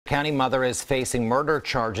County mother is facing murder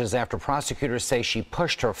charges after prosecutors say she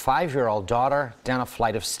pushed her 5-year-old daughter down a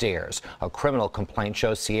flight of stairs. A criminal complaint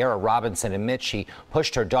shows Sierra Robinson admits she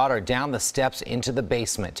pushed her daughter down the steps into the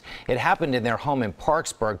basement. It happened in their home in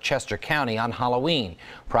Parksburg, Chester County on Halloween.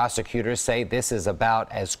 Prosecutors say this is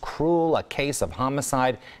about as cruel a case of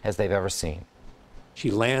homicide as they've ever seen.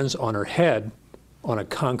 She lands on her head on a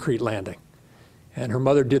concrete landing, and her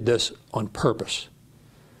mother did this on purpose.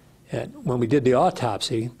 And when we did the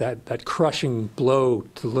autopsy, that crushing blow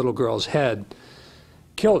to the little girl's head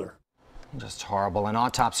killed her. Just horrible. An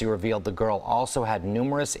autopsy revealed the girl also had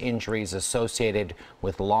numerous injuries associated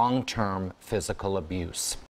with long-term physical abuse.